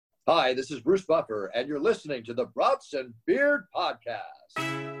Hi, this is Bruce Buffer, and you're listening to the Brats and Beard Podcast.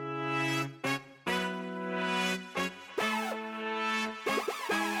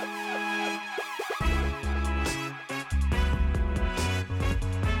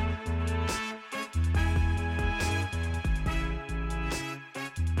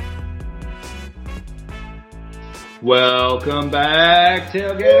 Welcome back,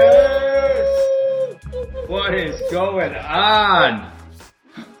 tailgaters! What is going on?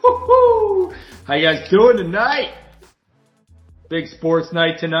 Woo-hoo! How you guys doing tonight? Big sports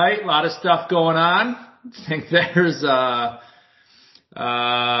night tonight. A lot of stuff going on. I think there's Is there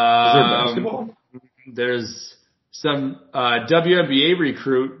basketball? There's some WNBA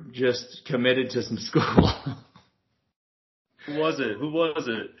recruit just committed to some school. Who was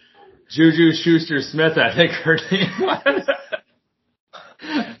it? Juju Schuster-Smith, I think her name was.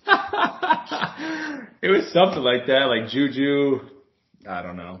 It was something like that, like Juju. I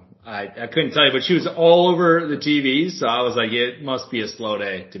don't know. I couldn't tell you, but she was all over the TV, so I was like, it must be a slow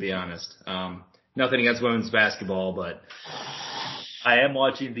day, to be honest. Nothing against women's basketball, but I am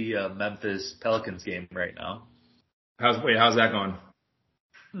watching the Memphis Pelicans game right now. how's that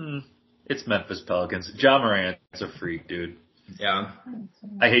going? It's Memphis Pelicans. Ja Morant's a freak, dude. Yeah.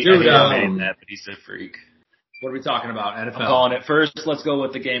 I hate Dude, saying that, but he's a freak. What are we talking about? NFL. I'm calling it first. Let's go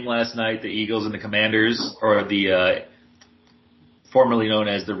with the game last night, the Eagles and the Commanders, or the formerly known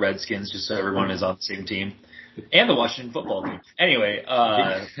as the Redskins, just so everyone is on the same team, and the Washington football team. Anyway,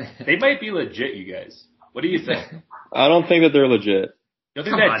 they might be legit, you guys. What do you think? I don't think that they're legit. You don't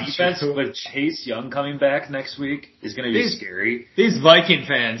think that defense with Chase Young coming back next week is going to be scary? These Viking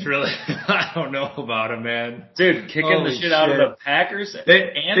fans, really, I don't know about them, man. Dude, kicking the shit out of the Packers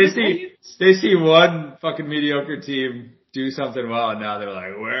They see one fucking mediocre team do something well, and now they're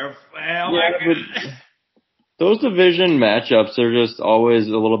like, Those division matchups are just always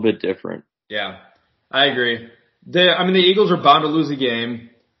a little bit different. Yeah, I agree. The Eagles are bound to lose a game.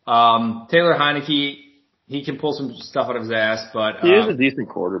 Taylor Heineke, he can pull some stuff out of his ass, but he is a decent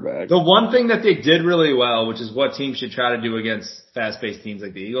quarterback. The one thing that they did really well, which is what teams should try to do against fast-paced teams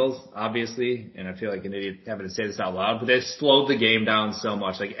like the Eagles, obviously, and I feel like an idiot having to say this out loud, but they slowed the game down so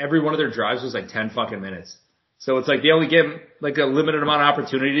much. Like, every one of their drives was like 10 fucking minutes. So it's like they only give like a limited amount of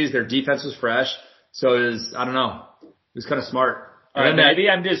opportunities. Their defense was fresh. So it was, I don't know, it was kind of smart. All right, maybe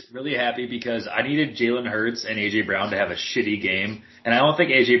I'm just really happy because I needed Jalen Hurts and A.J. Brown to have a shitty game. And I don't think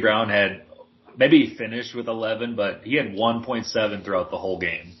A.J. Brown maybe he finished with 11, but he had 1.7 throughout the whole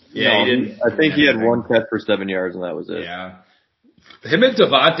game. Yeah, he didn't. I think he had one catch for 7 yards, and that was it. Yeah. Him and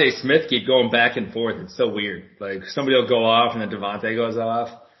Devontae Smith keep going back and forth. It's so weird. Like, somebody will go off and then Devontae goes off.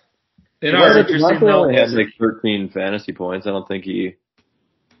 Devontae only had like 13 fantasy points. I don't think he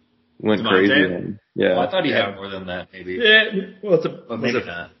went crazy. Yeah. Well, I thought he had more than that, maybe. Yeah. Well, maybe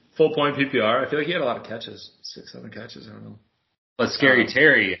not. Full point PPR. I feel like he had a lot of catches. 6, 7 catches. I don't know. But Scary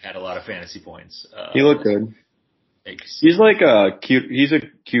Terry had a lot of fantasy points. He looked good. He's like he's a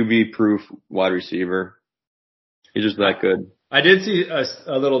QB proof wide receiver. He's just that good. I did see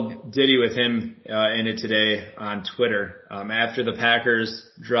a little ditty with him in it today on Twitter after the Packers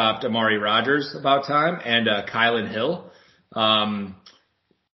dropped Amari Rodgers about time and Kylan Hill.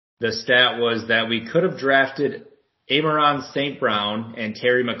 The stat was that we could have drafted Amaron St. Brown and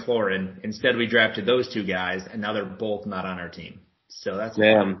Terry McLaurin. Instead, we drafted those two guys, and now they're both not on our team. So that's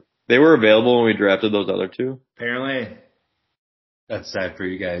damn. They were available when we drafted those other two. Apparently. That's sad for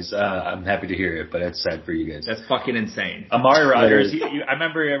you guys. I'm happy to hear it, but it's sad for you guys. That's fucking insane. Amari Rodgers, I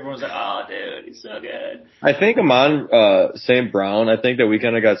remember everyone was like, oh, dude, he's so good. I think Amon St. Brown, I think that we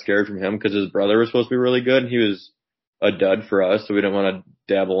kind of got scared from him because his brother was supposed to be really good, and he was a dud for us, so we didn't want to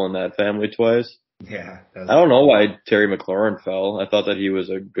dabble in that family twice. Yeah. I don't know why Terry McLaurin fell. I thought that he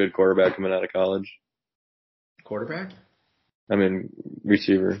was a good quarterback coming out of college. Quarterback? I mean,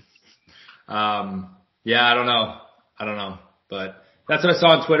 receiver. Yeah, I don't know. But that's what I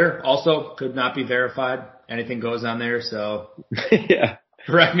saw on Twitter. Also, could not be verified. Anything goes on there, so. Yeah.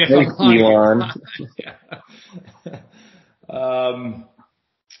 Correct me if I'm wrong. Yeah.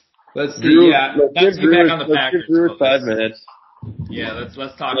 Let's see. Drew, yeah. Let's get back on the Packers. Give Drew 5 minutes. Yeah,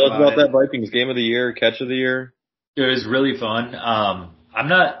 let's talk about that Vikings game of the year, catch of the year. It was really fun.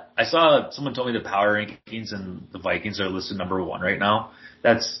 I saw someone told me the power rankings and the Vikings are listed number 1 right now.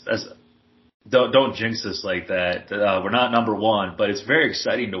 Don't jinx us like that. We're not number 1, but it's very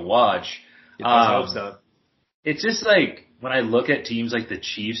exciting to watch. I hope so. It's just like when I look at teams like the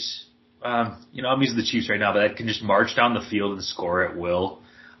Chiefs, I'm using the Chiefs right now, but I can just march down the field and score at will.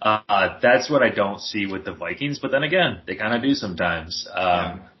 That's what I don't see with the Vikings, but then again, they kind of do sometimes.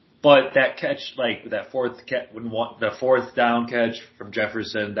 But that catch, like the fourth down catch from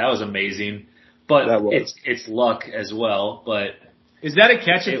Jefferson, that was amazing. But it's luck as well. But is that a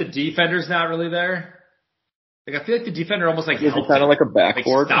catch if the defender's not really there? Like I feel like the defender almost like helped kind of like a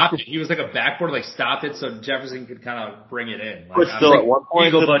backboard. Like stopped it. He was like a backboard, like stopped it so Jefferson could kind of bring it in. Like, but still, at one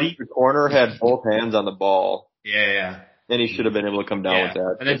point, buddy. the corner had both hands on the ball. Yeah. And he should have been able to come down with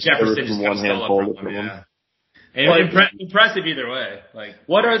that. And then Jefferson just one hand hold from him. Yeah. And impressive either way. Like,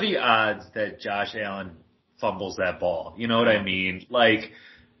 what are the odds that Josh Allen fumbles that ball? You know what I mean? Like,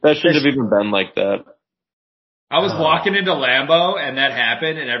 that shouldn't have even been like that. I was walking into Lambeau and that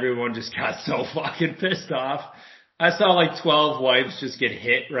happened and everyone just got so fucking pissed off. I saw like 12 wives just get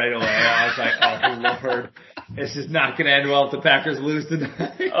hit right away. I was like, oh Lord, this is not going to end well if the Packers lose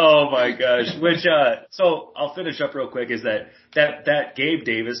tonight. Oh my gosh. Which, so I'll finish up real quick is that Gabe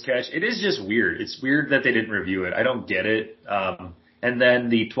Davis catch, it is just weird. It's weird that they didn't review it. I don't get it. And then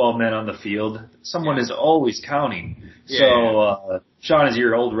the 12 men on the field, someone is always counting. Yeah. So, Sean, is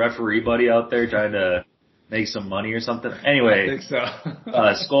your old referee buddy out there trying to make some money or something? Anyway, I think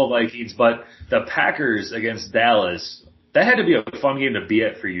so. Skull Vikings, but the Packers against Dallas, that had to be a fun game to be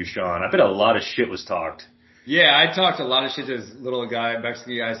at for you, Sean. I bet a lot of shit was talked. Yeah, I talked a lot of shit to this little guy,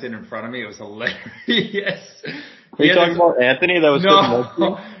 Mexican guy sitting in front of me. It was hilarious. Are you talking about Anthony? That was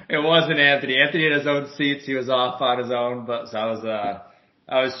no, it wasn't Anthony. Anthony had his own seats. He was off on his own, but so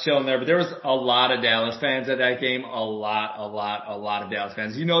I was chilling there. But there was a lot of Dallas fans at that game. A lot of Dallas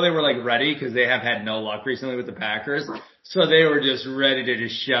fans. You know, they were like ready because they have had no luck recently with the Packers. So they were just ready to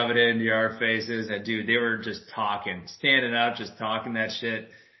just shove it into our faces. And dude, they were just talking, standing up, just talking that shit.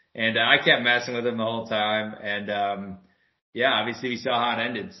 And I kept messing with them the whole time. And yeah, obviously we saw how it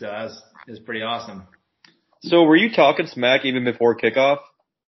ended. So it was pretty awesome. So were you talking smack even before kickoff?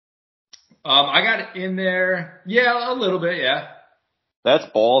 I got in there. Yeah, a little bit. Yeah. That's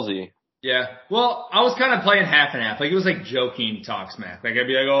ballsy. Yeah. Well, I was kind of playing half and half. Like it was like joking talk smack. Like I'd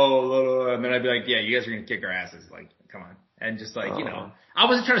be like, oh, and then I'd be like, yeah, you guys are going to kick our asses. Like, come on. And just like, you know, I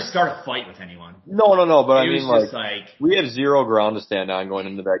wasn't trying to start a fight with anyone. No. But I mean, like, we have zero ground to stand on going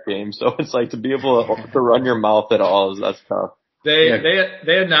into that game. So it's like to be able to run your mouth at all that's tough. They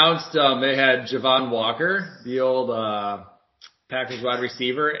announced, they had Javon Walker, the old, Packers wide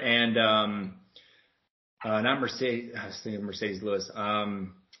receiver, and, not Mercedes, I was thinking Mercedes Lewis.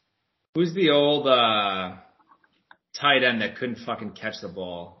 Who's the old, tight end that couldn't fucking catch the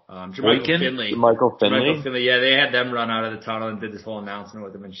ball? Jermichael Finley. Jermichael Finley. Yeah, they had them run out of the tunnel and did this whole announcement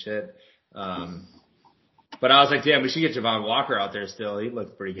with him and shit. But I was like, damn, we should get Javon Walker out there still. He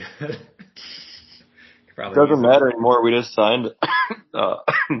looked pretty good. It doesn't matter anymore. We just signed.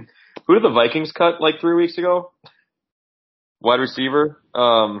 Who did the Vikings cut like 3 weeks ago? Wide receiver.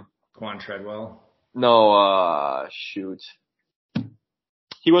 Quan Treadwell. No, shoot.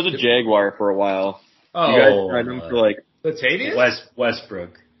 He was a Jaguar for a while. Oh, you guys tried him for like Latavius?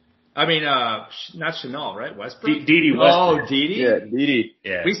 Westbrook. I mean, not Chanel, right? Westbrook? Dede Westbrook. Oh, Dede? Yeah, Dede.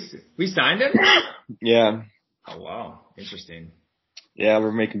 Yeah. We signed him? Yeah. Oh, wow. Interesting. Yeah,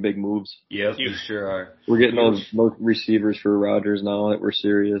 we're making big moves. Yep, you sure are. We're getting those receivers for Rodgers now that we're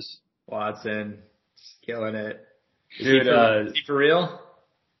serious. Watson, killing it. Dude, is he for real?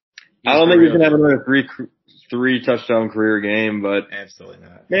 I don't think he's gonna have another three touchdown career game, but absolutely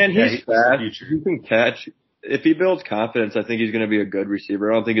not. Man, he's fast. He can catch. If he builds confidence, I think he's gonna be a good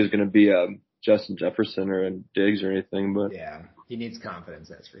receiver. I don't think he's gonna be a Justin Jefferson or a Diggs or anything, but yeah, he needs confidence.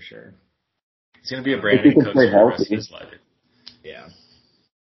 That's for sure. He's gonna be a Brandon Cooks for the rest of his life. Yeah.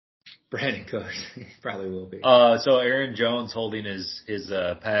 Brandon Cooks. He probably will be. So Aaron Jones holding his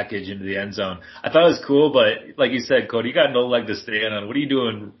package into the end zone. I thought it was cool, but like you said, Cody, you got no leg to stand on. What are you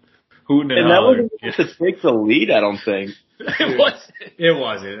doing hooting and hollering? That wasn't to take the lead, I don't think. It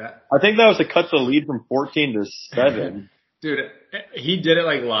wasn't. I think that was to cut the lead from 14 to 7. Dude, he did it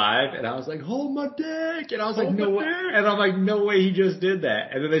like live, and I was like, hold my dick. And I was like, no way. And I'm like, no way he just did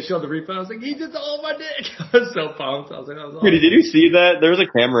that. And then they showed the replay. I was like, he just hold my dick. I was so pumped. I was like, that was awesome. Dude, did you see that? There was a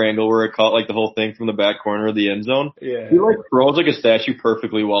camera angle where it caught like the whole thing from the back corner of the end zone. Yeah. He like throws like a statue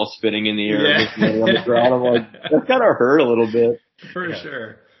perfectly while spinning in the air. Yeah. On the ground. I'm like, that kind of hurt a little bit. For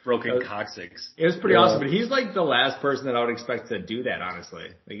sure. Broken coccyx. It was pretty awesome, but he's like the last person that I would expect to do that, honestly.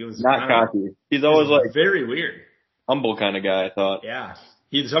 Like it was not cocky. He's always like very weird. Humble kind of guy, I thought. Yeah.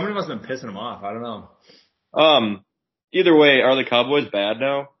 Somebody must have been pissing him off. I don't know. Either way, are the Cowboys bad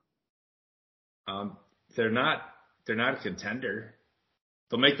now? They're not a contender.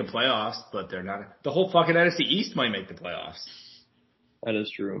 They'll make the playoffs, but they're not. The whole fucking NFC East might make the playoffs. That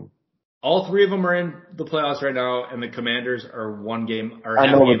is true. All three of them are in the playoffs right now, and the Commanders are one game or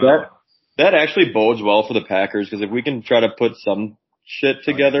I know, but that actually bodes well for the Packers because if we can try to put some shit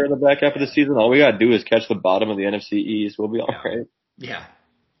together in the back half of the season, all we gotta do is catch the bottom of the NFC East. We'll be all right. Yeah.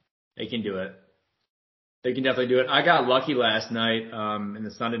 They can do it. They can definitely do it. I got lucky last night in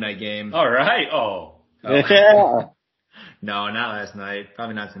the Sunday night game. All right. Oh. Yeah. No, not last night.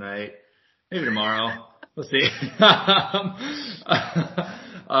 Probably not tonight. Maybe tomorrow. We'll see. In our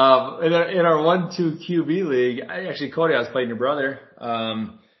 1-2 QB league, Cody, I was playing your brother.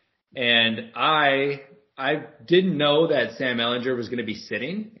 And I didn't know that Sam Ellinger was going to be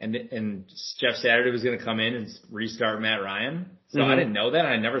sitting and Jeff Saturday was going to come in and restart Matt Ryan. So I didn't know that.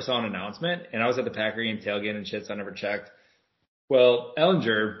 I never saw an announcement, and I was at the Packer game tailgate and shit, so I never checked. Well,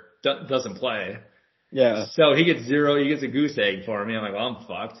 Ellinger doesn't play. Yeah. So he gets a goose egg for me. I'm like, well, I'm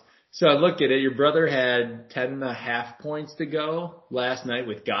fucked. So I look at it. Your brother had 10.5 points to go last night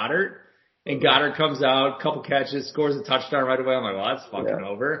with Goddard. And Goddard comes out, couple catches, scores a touchdown right away. I'm like, well, that's fucking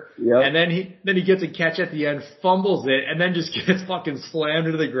over. Yeah. And then he gets a catch at the end, fumbles it, and then just gets fucking slammed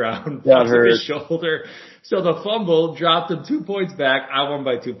into the ground. Got Hurt his shoulder. So the fumble dropped him 2 points back. I won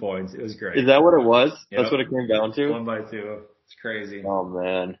by 2 points. It was great. Is that what it was? Yep. That's what it came down to? 1 by 2. It's crazy. Oh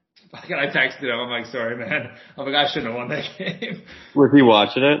man. I texted him. I'm like, sorry, man. I'm like, I shouldn't have won that game. Was he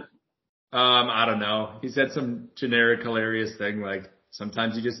watching it? I don't know. He said some generic hilarious thing like,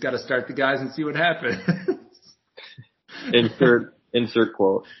 sometimes you just got to start the guys and see what happens. Insert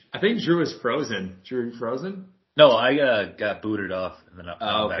quote. I think Drew is frozen. Drew, are you frozen? No, I got booted off and then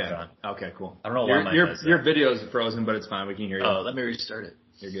I'm back on. Okay, cool. I don't know why your video is frozen, but it's fine. We can hear you. Oh, let me restart it.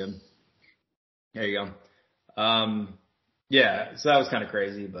 You're good. There you go. Yeah, so that was kind of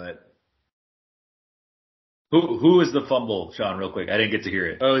crazy, but. Who was the fumble, Sean, real quick? I didn't get to hear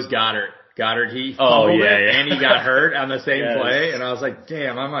it. Oh, it was Goddard. He fumbled it, and he got hurt on the same Yes. play, and I was like,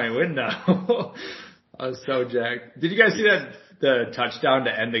 damn, I might win now. I was so jacked. Did you guys see the touchdown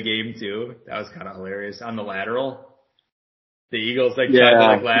to end the game too? That was kind of hilarious on the lateral. The Eagles tried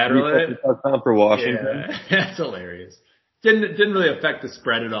to lateral it. Touchdown for Washington. Yeah, that's hilarious. Didn't really affect the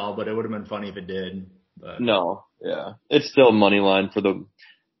spread at all, but it would have been funny if it did. But. No, yeah, it's still money line for the.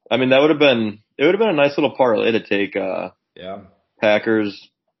 I mean, it would have been a nice little parlay to take. Packers,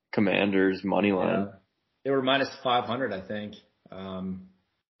 Commanders money line. Yeah. They were minus 500, I think.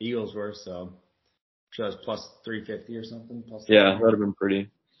 Eagles were, so it was plus 350 or something. Yeah, that would have been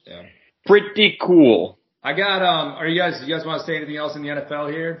pretty cool. I got you guys want to say anything else in the NFL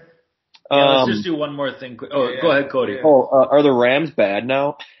here? Yeah, let's just do one more thing. Go ahead, Cody. Are the Rams bad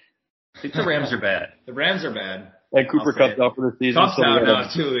now? I think the Rams are bad. The Rams are bad. And Cooper Kupp's out for the season. Kupp's out now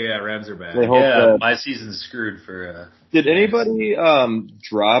too. Yeah, Rams are bad. Yeah, my season's screwed for. Did anybody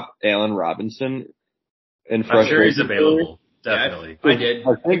drop Allen Robinson in frustration? I'm sure he's available. Definitely. Yeah, I did.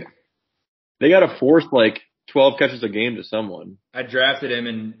 I think they got to force 12 catches a game to someone. I drafted him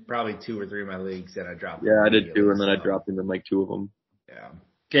in probably 2 or 3 of my leagues, and I dropped him. Yeah, I did too, and then I dropped him in 2 of them. Yeah.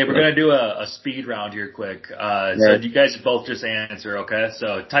 Okay, we're gonna do a speed round here, quick. So you guys both just answer, okay?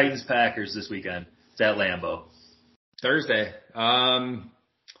 So Titans Packers this weekend. It's at Lambeau. Thursday.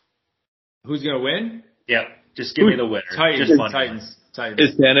 Who's gonna win? Yep. Just give me the winner. Titans.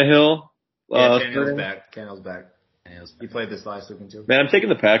 Is Tannehill? Tannehill's back. Tannehill's back. He played this last weekend too. Man, I'm taking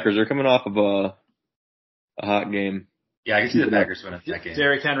the Packers. They're coming off of a hot game. Yeah, I can see the Packers winning that game.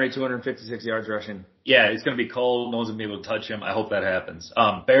 Derrick Henry, 256 yards rushing. Yeah, it's going to be cold. No one's going to be able to touch him. I hope that happens.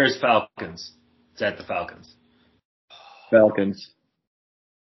 Bears, Falcons. It's at the Falcons. Falcons.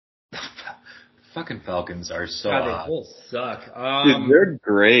 Fucking Falcons are so God, hot. they both suck. Dude, they're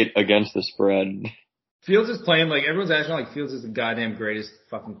great against the spread. Fields is playing everyone's acting like Fields is the goddamn greatest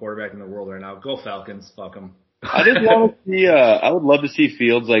fucking quarterback in the world right now. Go Falcons. Fuck them. I just want to see, I would love to see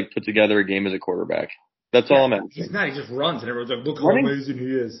Fields put together a game as a quarterback. That's all I'm asking. He's not. He just runs, and everyone's like, "Look how amazing he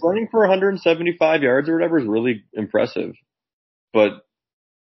is." Running for 175 yards or whatever is really impressive, but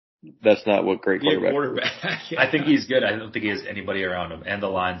that's not what great quarterback. I think he's good. I don't think he has anybody around him, and the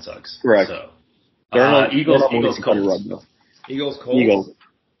line sucks. Correct. So, Eagles, Colts. Eagles.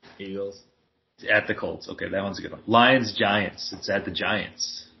 It's at the Colts. Okay, that one's a good one. Lions, Giants. It's at the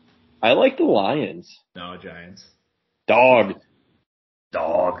Giants. I like the Lions. No, Giants. Dog.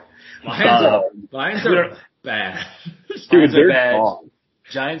 Lions are bad. Dude, they're bad. dog.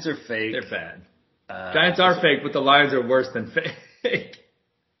 Giants are fake. They're bad. Giants are fake, but the Lions are worse than fake.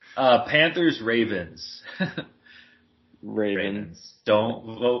 Panthers, Ravens. Ravens.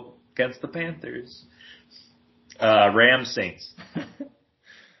 Don't vote against the Panthers. Rams, Saints.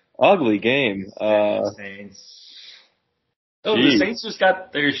 Ugly game. Saints. Oh, the Saints just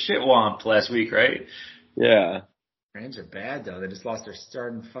got their shit whomped last week, right? Yeah. Rams are bad though. They just lost their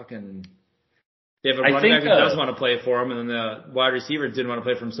starting fucking. They have a running back who does want to play for him, and then the wide receiver didn't want to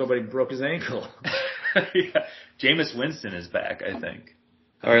play for him. Somebody broke his ankle. Yeah. Jameis Winston is back, I think.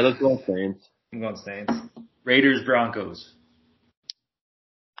 All right, let's go Saints. I'm going Saints. Raiders, Broncos.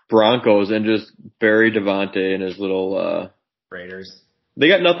 Broncos and just bury Devontae and his little. Raiders. They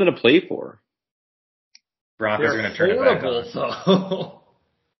got nothing to play for. Broncos are They're going to turn it back on. horrible,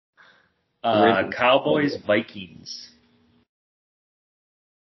 though. Cowboys, Vikings.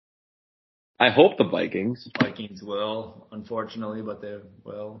 I hope the Vikings. Vikings will, unfortunately, but they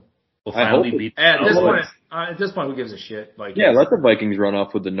will. Will I finally hope- beat the At Cowboys. this point, who gives a shit? Vikings. Yeah, let the Vikings run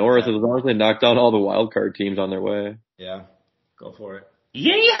off with the North as long as they knock down all the wild card teams on their way. Yeah, go for it.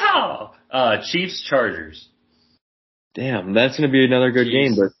 Yeehaw! Chiefs, Chargers. Damn, that's going to be another good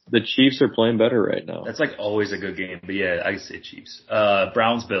Chiefs. game, but the Chiefs are playing better right now. That's like always a good game, but yeah, I say Chiefs.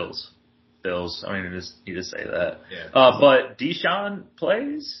 Browns, Bills. Bills. I mean, I just need to say that. Yeah. But Deshaun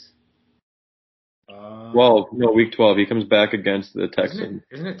plays? Well, no, week 12. He comes back against the Texans.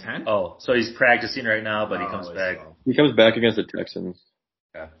 Isn't it 10? Oh, so he's practicing right now, but he comes back. He comes back against the Texans.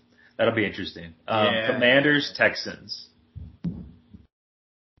 Yeah. That'll be interesting. Yeah. Commanders, Texans.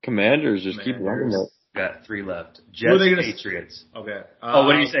 Commanders just keep running it. Got 3 left. Who are Jets, they gonna- Patriots. Okay.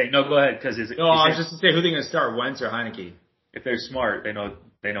 What do you say? No, go ahead, because No, I was just to say, who are they going to start, Wentz or Heineke? if they're smart, they know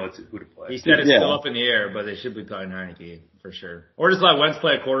who to play. He said it's Yeah. still up in the air, but they should be playing Heineke for sure. Or just let Wentz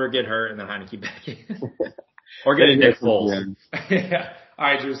play a quarter, get hurt, and then Heineke back in. Or get Nick Foles. Yeah. All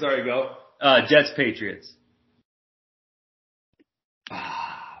right, Drew, sorry, go. Jets, Patriots.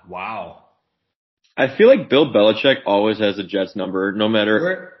 Wow. I feel like Bill Belichick always has the Jets number, no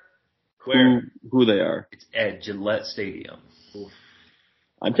matter Where? who they are. It's at Gillette Stadium.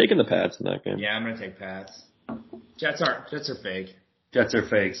 I'm taking the Pats in that game. Yeah, I'm going to take Pats. Jets are fake. Jets are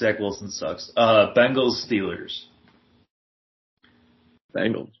fake. Zach Wilson sucks. Bengals, Steelers.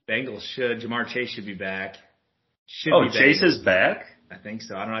 Bengals. Bengals should. Jamar Chase should be back. Oh, Chase is back? I think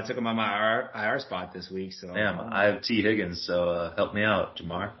so. I don't know. I took him on my IR spot this week. So Damn, I have T. Higgins, so help me out,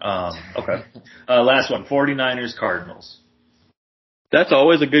 Jamar. Okay. Last one, 49ers, Cardinals. That's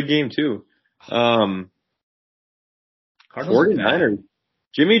always a good game too. Cardinals are 49ers.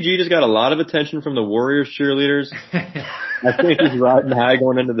 Jimmy G just got a lot of attention from the Warriors cheerleaders. bad. I think he's riding high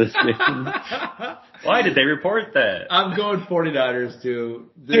going into this game. Why did they report that? I'm going 49ers too.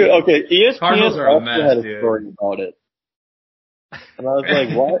 Dude, okay, ESPN Cardinals are a also mess, had a dude. story about it. And I was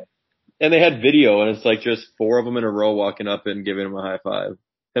like, what? And they had video, and it's like just 4 of them in a row walking up and giving him a high five.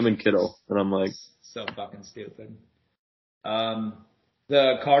 Him and Kittle. And I'm like, So fucking stupid.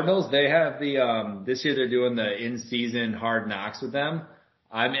 The Cardinals, they have the this year they're doing the in-season Hard Knocks with them.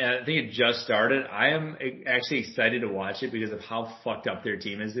 I think it just started. I am actually excited to watch it because of how fucked up their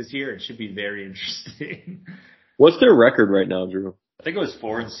team is this year. It should be very interesting. what's their record right now, Drew? I think it was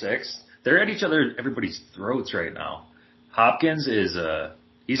 4-6. They're at everybody's throats right now. Hopkins is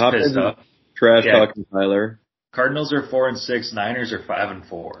he's Hopkins pissed off. Trash Yeah. talking Tyler. Cardinals are 4-6. Niners are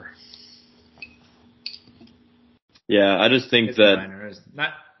 5-4. Yeah, I just think It's the that Niners.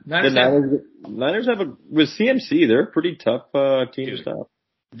 the Niners Niners have with CMC, they're a pretty tough team to Dude. stop.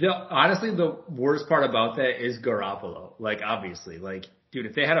 honestly, the worst part about that is Garoppolo. Like, obviously, like, dude,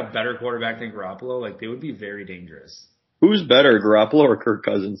 if they had a better quarterback than Garoppolo, like, they would be very dangerous. Who's better, Garoppolo or Kirk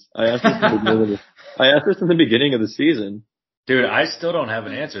Cousins? I asked this in the beginning of the season. Dude, I still don't have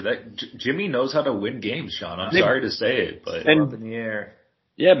an answer. That Jimmy knows how to win games, Sean. I'm sorry to say it, but And- Up in the air.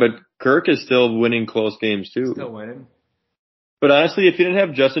 Yeah, but Kirk is still winning close games too. Still winning. But honestly, if you didn't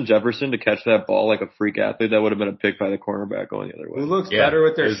have Justin Jefferson to catch that ball like a freak athlete, that would have been a pick by the cornerback going the other Who way. looks Yeah, better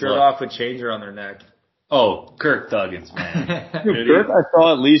with their there's shirt luck. off with changer on their neck? oh, Kirk Thuggins, man. Dude, Kirk, I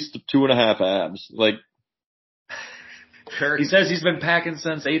saw at least 2.5 abs. Like, Kirk. He says he's been packing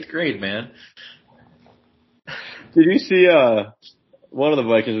since 8th grade, man. did you see one of the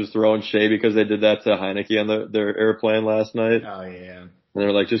Vikings was throwing shade because they did that to Heineke on their airplane last night? Oh yeah. And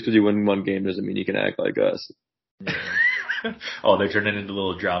they're like, just because you win one game doesn't mean you can act like us. Oh, they're turning into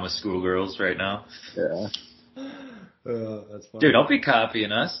little drama schoolgirls right now. Yeah. That's funny. Dude, don't be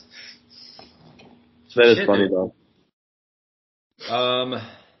copying us. That is Shit, funny dude. though. All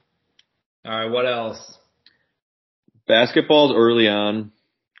right. What else? Basketball's early on.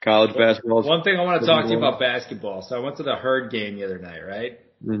 College basketball's. One thing I want to talk to you about basketball. So I went to the Herd game the other night, right?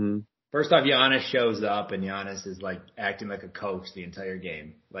 Mm-hmm. First off, Giannis shows up, and Giannis is like acting like a coach the entire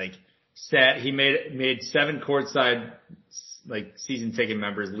game. Like, he made 7 courtside like season ticket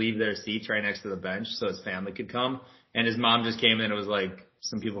members leave their seats right next to the bench so his family could come, and his mom just came in. And it was like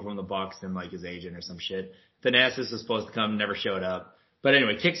some people from the Bucks and like his agent or some shit. Thanasis was supposed to come, never showed up. But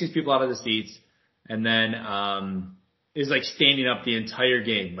anyway, kicks these people out of the seats, and then is like standing up the entire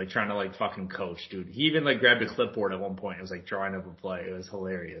game, like trying to like fucking coach, dude. He even like grabbed a clipboard at one point. It was like drawing up a play. It was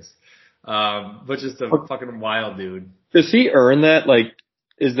hilarious. But just a fucking wild dude. Does he earn that? Like,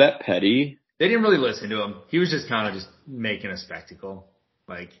 is that petty? They didn't really listen to him. He was just kind of just making a spectacle.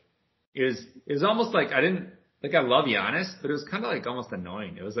 Like, it was almost like I love Giannis, but it was kind of like almost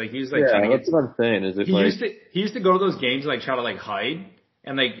annoying. It was like he was like trying to that's what I'm saying. Is it he used to go to those games and like try to like hide,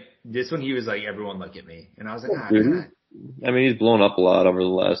 and like this one he was like, everyone look at me, and I was like, I mean, he's blown up a lot over the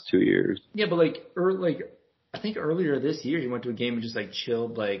last 2 years. Yeah, but I think earlier this year he went to a game and just like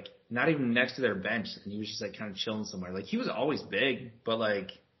chilled, like not even next to their bench, and he was just like kind of chilling somewhere. Like he was always big, but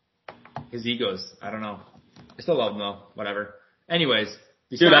like his egos, I don't know. I still love him though. Whatever. Anyways.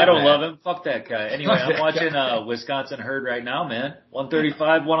 Dude, I don't love him. Fuck that guy. Anyway, I'm watching Wisconsin Herd right now, man.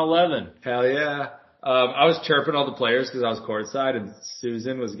 135-111. Hell yeah. I was chirping all the players because I was courtside, and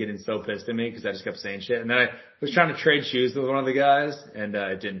Susan was getting so pissed at me because I just kept saying shit. And then I was trying to trade shoes with one of the guys, and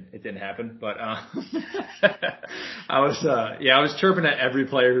it didn't happen. But I was chirping at every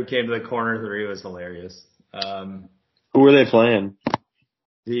player who came to the corner three. It was hilarious. Who were they playing?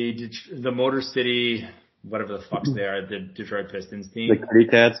 The Motor City, whatever the fucks they are, the Detroit Pistons team. The Kitty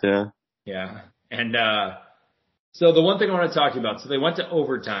Cats, yeah. Yeah. And so the one thing I want to talk to you about, so they went to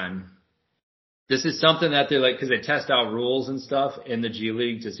overtime. This is something that they're like, because they test out rules and stuff in the G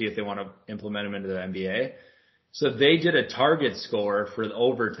League to see if they want to implement them into the NBA. So they did a target score for the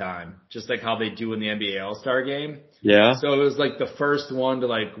overtime, just like how they do in the NBA All-Star game. Yeah. So it was like the first one to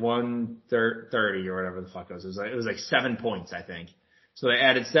like 130 or whatever the fuck it was. It was like 7 points, I think. So they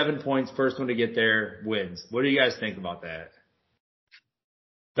added 7 points. First one to get there wins. What do you guys think about that?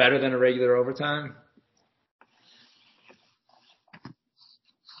 Better than a regular overtime?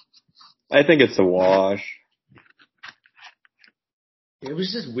 I think it's a wash. It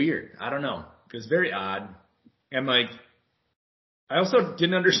was just weird. I don't know. It was very odd. And like, I also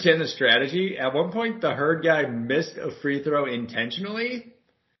didn't understand the strategy. At one point, the Herd guy missed a free throw intentionally.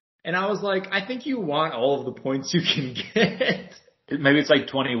 And I was like, I think you want all of the points you can get. Maybe it's like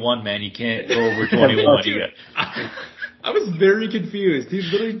 21, man. You can't go over 21. I was very confused. He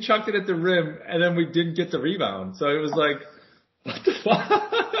literally chucked it at the rim, and then we didn't get the rebound. So it was like, what the fuck?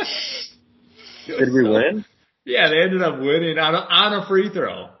 Did we win? Yeah, they ended up winning on a free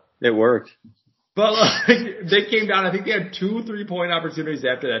throw. It worked. But like, they came down, I think they had 2 3-point opportunities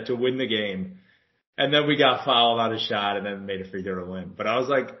after that to win the game. And then we got fouled on a shot and then made a free throw to win. But I was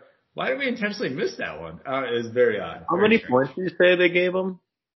like, why did we intentionally miss that one? It was very odd. How many points did you say they gave them?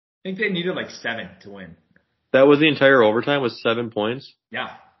 I think they needed like 7 to win. That was the entire overtime, was 7 points? Yeah.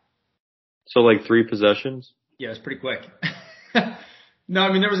 So like 3 possessions? Yeah, it was pretty quick. No,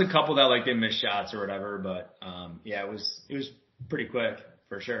 I mean, there was a couple that like they missed shots or whatever, but yeah, it was pretty quick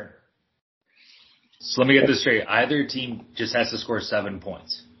for sure. So let me get this straight. Either team just has to score 7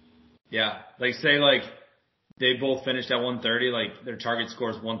 points. Yeah. Like say like they both finished at 130, like their target score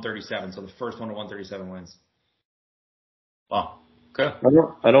is 137, so the first one to 137 wins. Wow. Okay.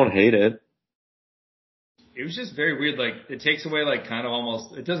 I don't hate it. It was just very weird. Like it takes away like kind of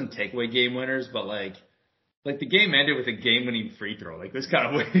almost, it doesn't take away game winners, but like the game ended with a game-winning free throw. Like, this kind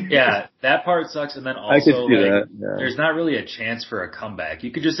of weird. Yeah, that part sucks. And then also, I could see that. Yeah. There's not really a chance for a comeback.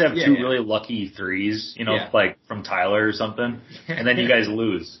 You could just have two really lucky threes, like from Tyler or something, and then you guys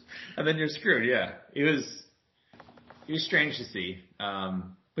lose. And then you're screwed, yeah. It was strange to see.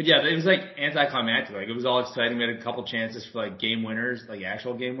 But yeah, it was like anticlimactic. Like, it was all exciting. We had a couple chances for like game winners, like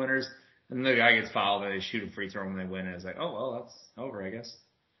actual game winners. And then the guy gets fouled and they shoot a free throw when they win. And it's like, oh, well, that's over, I guess.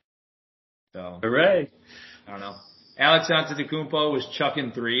 So. Hooray. I don't know. Alex Antetokounmpo was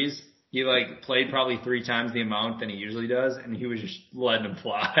chucking threes. He like played probably 3 times the amount than he usually does, and he was just letting them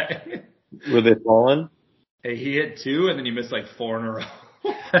fly. Were they falling? Hey, he hit 2, and then he missed like 4 in a row.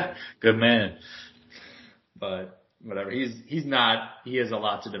 Good man. But whatever. He's not. He has a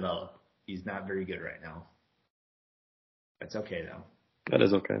lot to develop. He's not very good right now. That's okay though. That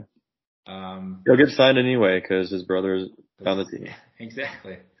is okay. He'll get signed anyway because his brother's on the team.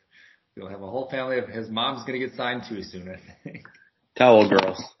 Exactly. He'll have a whole family of his mom's going to get signed too soon, I think. Towel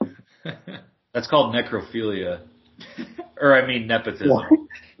girls. That's called necrophilia. Or I mean nepotism. What?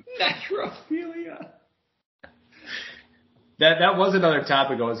 Necrophilia. That was another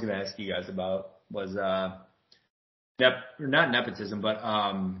topic I was going to ask you guys about was not nepotism, but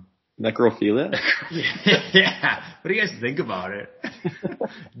necrophilia? Yeah. What do you guys think about it?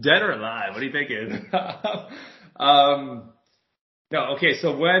 Dead or alive? What are you thinking? No, okay,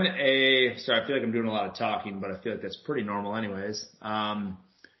 so sorry, I feel like I'm doing a lot of talking, but I feel like that's pretty normal anyways.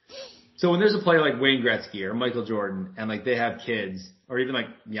 So when there's a player like Wayne Gretzky or Michael Jordan and like they have kids, or even like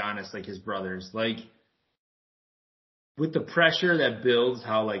Giannis, like his brothers, like with the pressure that builds,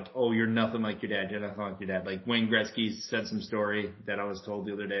 how like, oh, you're nothing like your dad. You're nothing like your dad. Like Wayne Gretzky said some story that I was told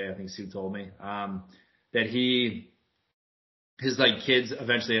the other day. I think Sue told me, that his like kids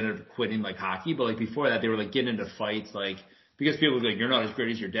eventually ended up quitting like hockey, but like before that they were like getting into fights, like because people were like, you're not as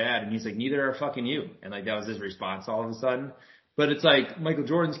great as your dad. And he's like, neither are fucking you. And like that was his response all of a sudden. But it's like Michael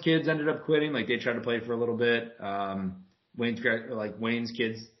Jordan's kids ended up quitting. Like they tried to play for a little bit. Wayne's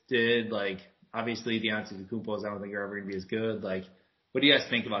kids did. Like obviously the Antetokounmpos, I don't think are ever going to be as good. Like, what do you guys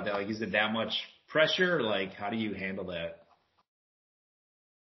think about that? Like, is it that much pressure? Or like, how do you handle that?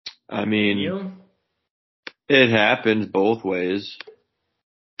 I mean, it happens both ways,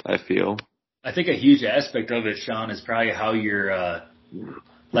 I feel. I think a huge aspect of it, Sean, is probably how you're,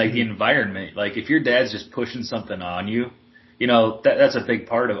 like the environment. Like if your dad's just pushing something on you, you know, that's a big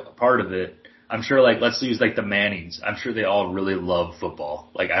part of it. I'm sure, like, let's use like the Mannings. I'm sure they all really love football.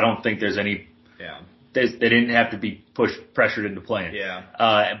 Like I don't think there's any, they didn't have to be pressured into playing.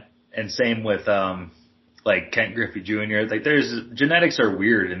 Yeah. And same with, like Kent Griffey Jr. Like genetics are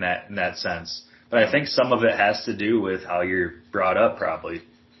weird in that sense. But I think some of it has to do with how you're brought up, probably.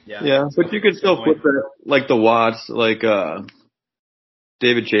 Yeah, but you could still put that, like the Watts, like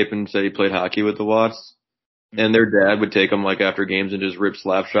David Chapin said he played hockey with the Watts, and their dad would take them like after games and just rip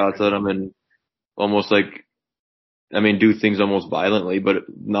slap shots at them and almost like, I mean, do things almost violently. But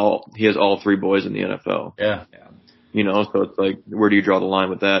now he has all three boys in the NFL. Yeah. You know, so it's like, where do you draw the line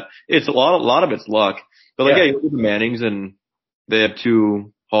with that? It's a lot of it's luck. But like, you look at the Mannings, and they have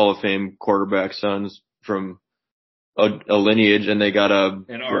two Hall of Fame quarterback sons from a lineage, and they got a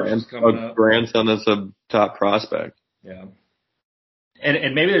grandson that's a top prospect. Yeah.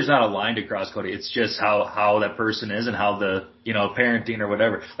 And maybe there's not a line to cross, Cody. It's just how that person is and how the, you know, parenting or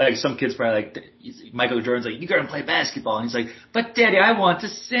whatever. Like some kids probably like, Michael Jordan's like, you gotta play basketball. And he's like, but Daddy, I want to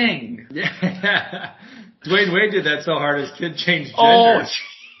sing. Dwayne Wade did that so hard his kid changed gender.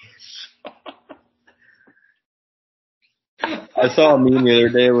 I saw a meme the other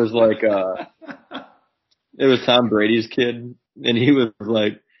day. It was like, it was Tom Brady's kid, and he was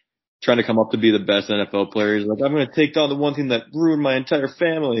like trying to come up to be the best NFL player. He's like, I'm going to take down the one thing that ruined my entire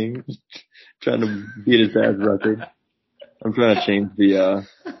family. Trying to beat his dad's record. I'm trying to change the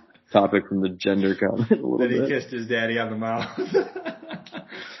topic from the gender comment a little bit. Then he kissed his daddy on the mouth.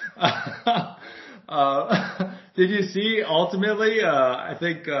 Did you see ultimately, I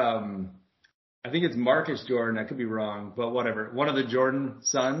think it's Marcus Jordan. I could be wrong, but whatever. One of the Jordan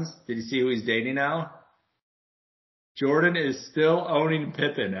sons. Did you see who he's dating now? Jordan is still owning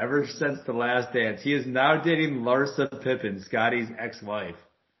Pippen ever since The Last Dance. He is now dating Larsa Pippen, Scotty's ex-wife.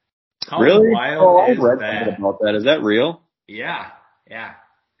 How really? wild is I read that? About that. Is that real? Yeah.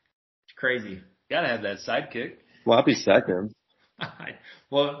 It's crazy. Gotta have that sidekick. Sloppy seconds.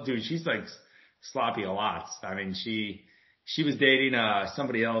 Well, dude, she's like sloppy a lot. I mean, she was dating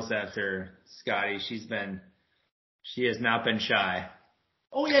somebody else after Scotty. She has not been shy.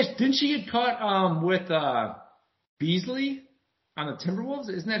 Oh yes, didn't she get caught with Beasley on the Timberwolves?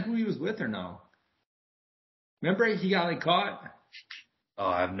 Isn't that who he was with or no? Remember he got like caught? Oh,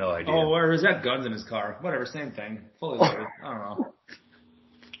 I have no idea. Oh, or is that guns in his car? Whatever, same thing. Fully loaded. I don't know.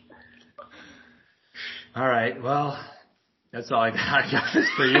 All right, well, that's all I got this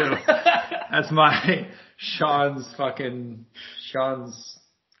for you. That's my Sean's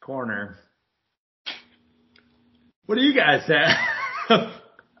corner. What do you guys have?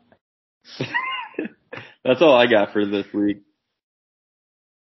 That's all I got for this week.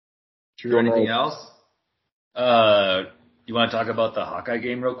 Drew, anything else? You want to talk about the Hawkeye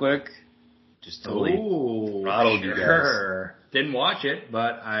game real quick? Just totally rattled you guys. Didn't watch it,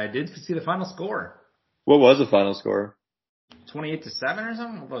 but I did see the final score. What was the final score? 28-7 or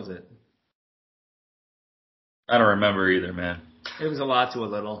something? What was it? I don't remember either, man. It was a lot to a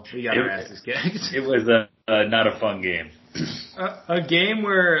little. We got our asses kicked. It was not a fun game. A game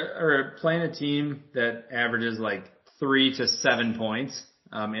or playing a team that averages like 3 to 7 points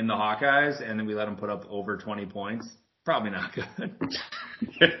in the Hawkeyes, and then we let them put up over 20 points. Probably not good.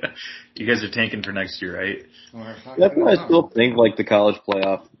 You guys are tanking for next year, right? That's why I still think like the college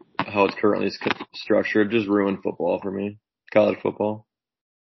playoff, how it's currently structured, just ruined football for me. College football.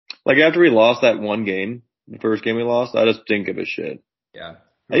 Like after we lost that one game, the first game we lost, I just didn't give a shit. Yeah.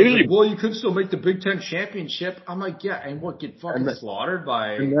 Well, you could still make the Big Ten championship. I'm like, yeah, and what, get fucking slaughtered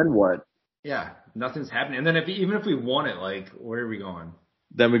by? And then what? Yeah, nothing's happening. And then even if we won it, like, where are we going?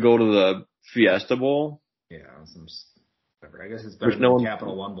 Then we go to the Fiesta Bowl. Yeah, whatever. I guess it's better than the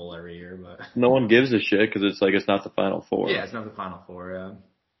Capital One Bowl every year, but no one gives a shit because it's like it's not the Final Four. Yeah, it's not the Final Four. Yeah.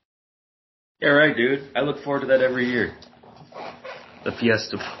 Yeah, right, dude. I look forward to that every year. The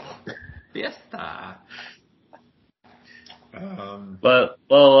Fiesta Bowl. Fiesta.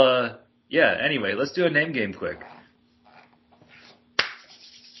 Yeah. Anyway, let's do a name game quick.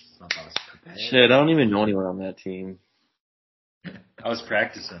 Shit, I don't even know anyone on that team. I was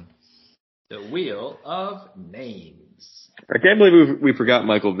practicing. The Wheel of Names. I can't believe we forgot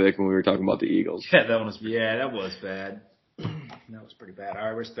Michael Vick when we were talking about the Eagles. Yeah, that one was. Yeah, that was bad. That was pretty bad. All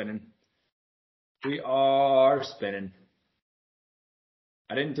right, we're spinning. We are spinning.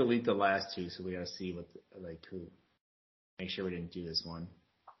 I didn't delete the last two, so we gotta see who. Make sure we didn't do this one.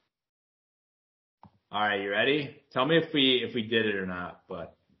 All right, you ready? Tell me if we did it or not.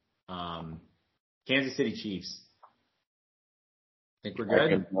 But Kansas City Chiefs. Think we're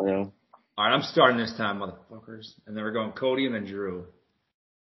good? All right, I'm starting this time, motherfuckers. And then we're going Cody and then Drew.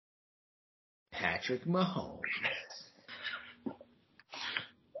 Patrick Mahomes.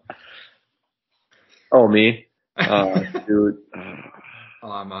 Oh, me? Dude.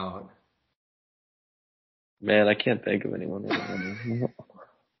 Oh, I'm out. Man, I can't think of anyone. Right.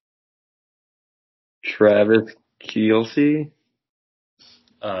 Travis Kelce?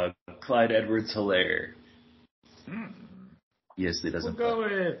 Clyde Edwards-Helaire. Yes, he doesn't. We'll go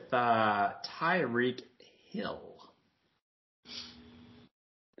with Tyreek Hill.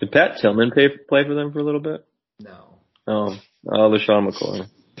 Did Pat Tillman play for them for a little bit? No. Oh, LaShawn McCoy.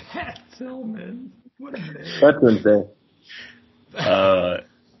 Pat Tillman. What a name. Veterans Day.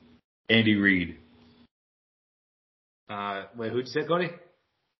 Andy Reid. Wait, who'd you say, Cody?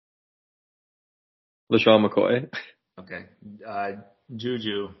 LaShawn McCoy. Okay.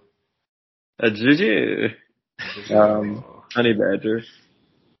 Juju. Juju. Honey Badger.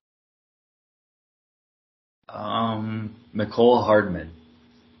 Nicole Hardman.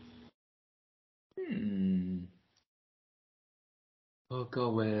 We'll go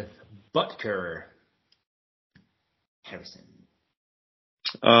with Butker. Harrison.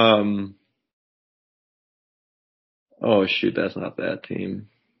 Oh shoot, that's not that team.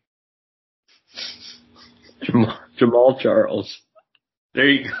 Jamal Charles. There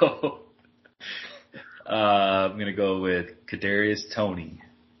you go. I'm gonna go with Kadarius Toney.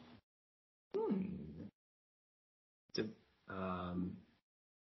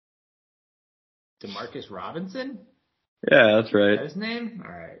 Demarcus Robinson? Yeah, that's right. Is that his name?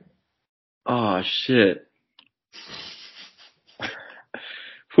 All right. Oh shit.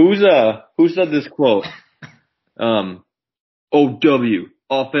 Who said this quote? OW,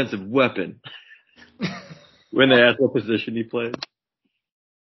 offensive weapon. When they asked what position he played.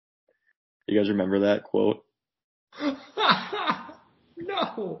 You guys remember that quote?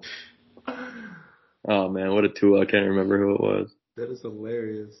 No. Oh man, what a tool. I can't remember who it was. That is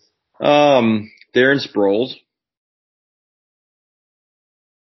hilarious. Darren Sproles.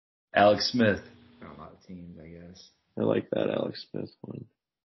 Alex Smith. A lot of teams, I guess. I like that Alex Smith one.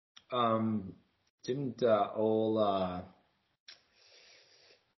 Didn't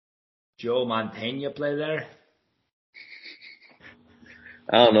Joe Montana play there?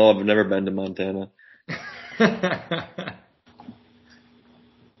 I don't know. I've never been to Montana.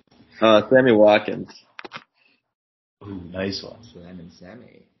 Sammy Watkins. Ooh, nice one. Slam and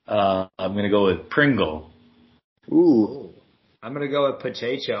Sammy. I'm gonna go with Pringle. Ooh. I'm gonna go with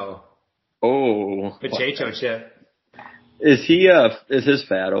Pacheco. Oh. Pacheco chip. Is his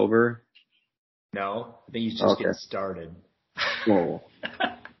fat over? No, I think he's just getting started. Oh.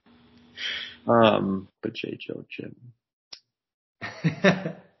 Pacheco chip.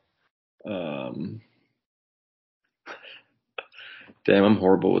 Damn, I'm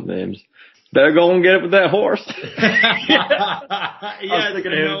horrible with names. Better go and get it with that horse. Yeah, I was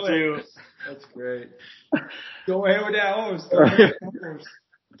thinking of him too. That's great. Go ahead with that horse.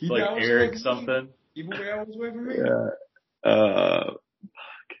 It's like Eric something. Keep that horse away from me. Yeah.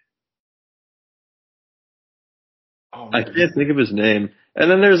 I can't think of his name. And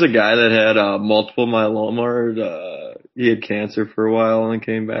then there's a guy that had multiple myeloma. Or, he had cancer for a while and then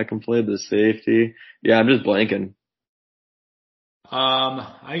came back and played the safety. Yeah, I'm just blanking.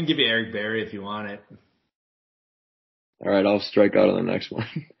 I can give you Eric Berry if you want it. All right, I'll strike out on the next one.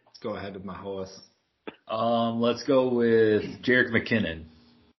 Let's go ahead with my horse. Let's go with Jerick McKinnon.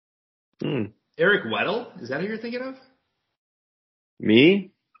 Eric Weddle? Is that who you're thinking of?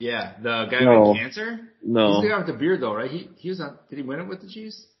 Me? Yeah, the guy with cancer? No. He's the guy with the beard though, right? He was on, did he win it with the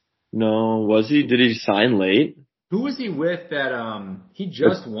Chiefs? No, was he? Did he sign late? Who was he with that he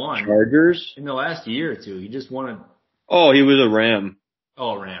just won? Chargers? In the last year or two. He just won a Oh, he was a Ram.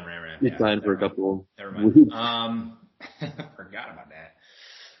 Oh, Ram. He signed for a couple. Never mind. Weeks. Forgot about that.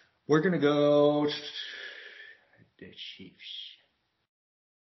 We're gonna go the Chiefs.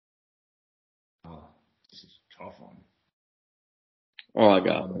 Oh, this is a tough one. Oh, I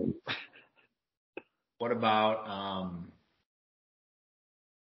got him. What about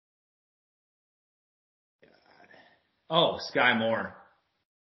Oh, Sky Moore.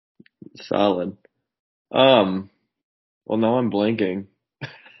 Solid. Well, now I'm blanking.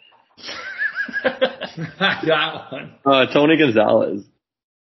 I got one. Tony Gonzalez.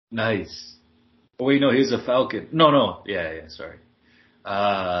 Nice. Oh, wait, no, he's a Falcon. No. Yeah, sorry.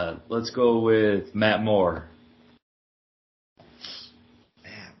 Let's go with Matt Moore.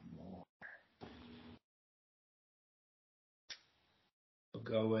 Matt Moore. We'll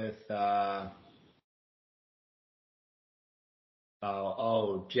go with,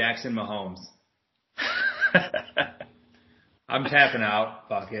 Jackson Mahomes. I'm tapping out.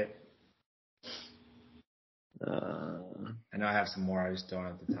 Fuck it. I know I have some more. I just don't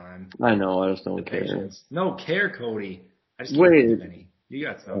have the time. I know. I just don't The care. patience. No care, Cody. I just Wait. can't think of any. You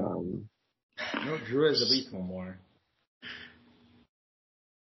got some. No, Drew has at least one more.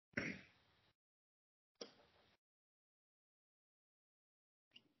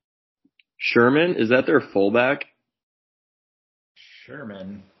 Sherman, is that their fullback?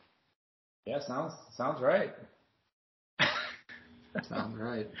 Sherman. Yeah, sounds right. Sounds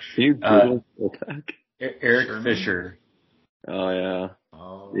right. Can you Google fullback? Eric Sherman? Fisher. Oh yeah,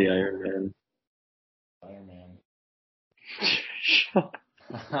 Oh, the Iron Man. Iron Man.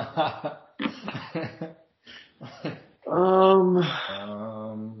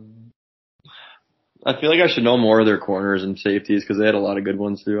 I feel like I should know more of their corners and safeties because they had a lot of good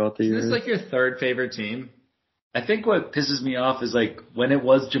ones throughout the Is years. this like your third favorite team? I think what pisses me off is like when it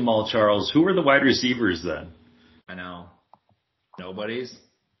was Jamal Charles, who were the wide receivers then? I know. Nobody's.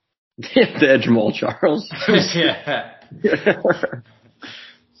 They had Jamal Charles. Yeah.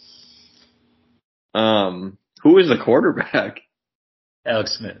 Who is the quarterback?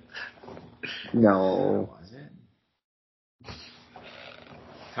 Alex Smith. No. Was it?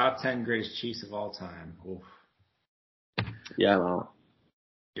 Top 10 greatest Chiefs of all time. Oof. Yeah, no.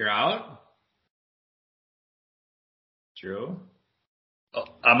 You're out? Drew? Oh,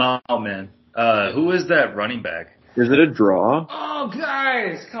 I'm out, man. Who is that running back? Is it a draw? Oh,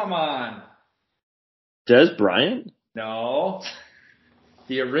 guys, come on. Des Bryant? No.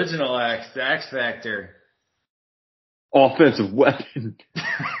 The original X, the X Factor. Offensive weapon.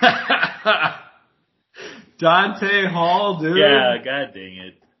 Dante Hall, dude. Yeah, god dang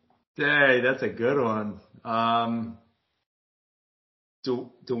it. Dang, that's a good one.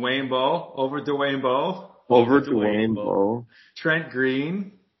 Dwayne Bowe, over Dwayne Bowe. Over Dwayne Bowe. Trent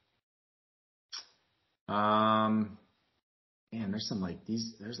Green. Man, there's some like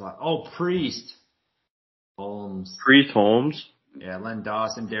these. There's a lot. Oh, Priest. Holmes. Priest Holmes. Yeah, Len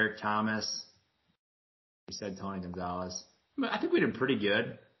Dawson, Derek Thomas. We said Tony Gonzalez. I think we did pretty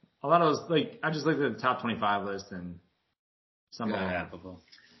good. A lot of those, like, I just looked at the top 25 list and some of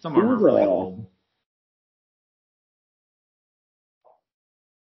them are really old.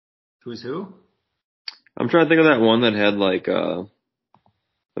 Who's who? I'm trying to think of that one that had like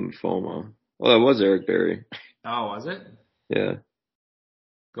lymphoma. Oh, that was Eric Berry. Oh, was it? Yeah.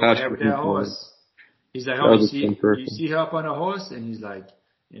 Go That's ahead with pretty that cool. horse. He's like, That oh, was the same person. you see her up on a horse? And he's like,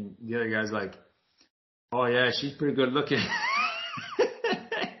 and the other guy's like, oh yeah, she's pretty good looking.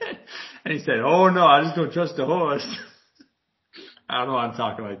 And he said, oh no, I just don't trust the horse. I don't know why I'm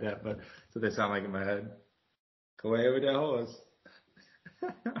talking like that, but that's what they sound like in my head. Go ahead with that horse.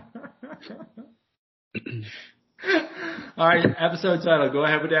 All right, episode title, go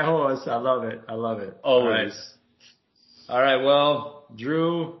ahead with that horse. I love it. Always. All right, well,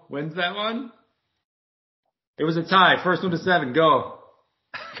 Drew wins that one. It was a tie. First one to 7. Go.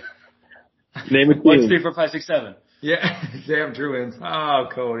 Name a 1, 2, team. 3, 4, 5, 6, 7. Yeah, damn, Drew wins. Oh,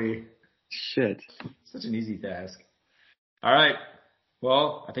 Cody. Shit. Such an easy task. All right.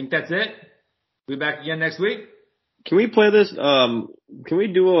 Well, I think that's it. We'll be back again next week. Can we play this? Can we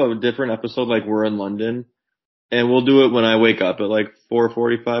do a different episode like we're in London? And we'll do it when I wake up at like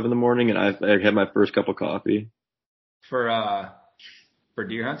 4:45 in the morning and I have my first cup of coffee. For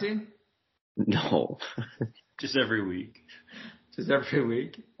deer hunting? No. Just every week. Just every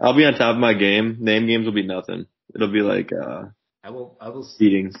week. I'll be on top of my game. Name games will be nothing. It'll be like I will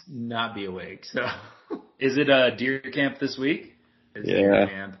eating. not be awake. So Is it deer camp this week? it's Yeah. deer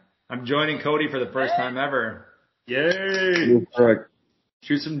camp. I'm joining Cody for the first time ever. Yay! Correct.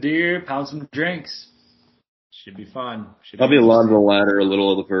 Shoot some deer, pound some drinks. Should be fun. I'll be along the ladder a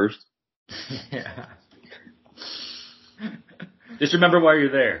little of the first. Yeah. Just remember why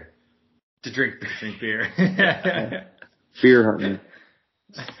you're there. To drink beer. Drink beer. Beer hunting.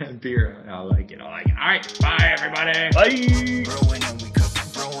 Beer. I like it. All right. Bye, everybody. Bye! Brewing and we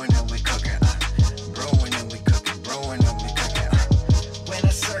cooking, brewing and we cooking. Brewing and we cooking, brewing and we cooking. When I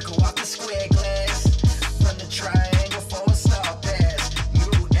circle off the square glass, from the triangle for a star pass.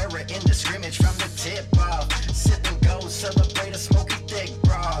 New era in the scrimmage from the tip off. Sipping gold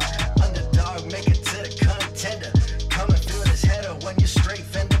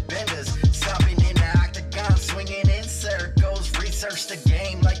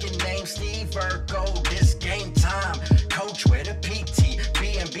Your name Steve Urkel,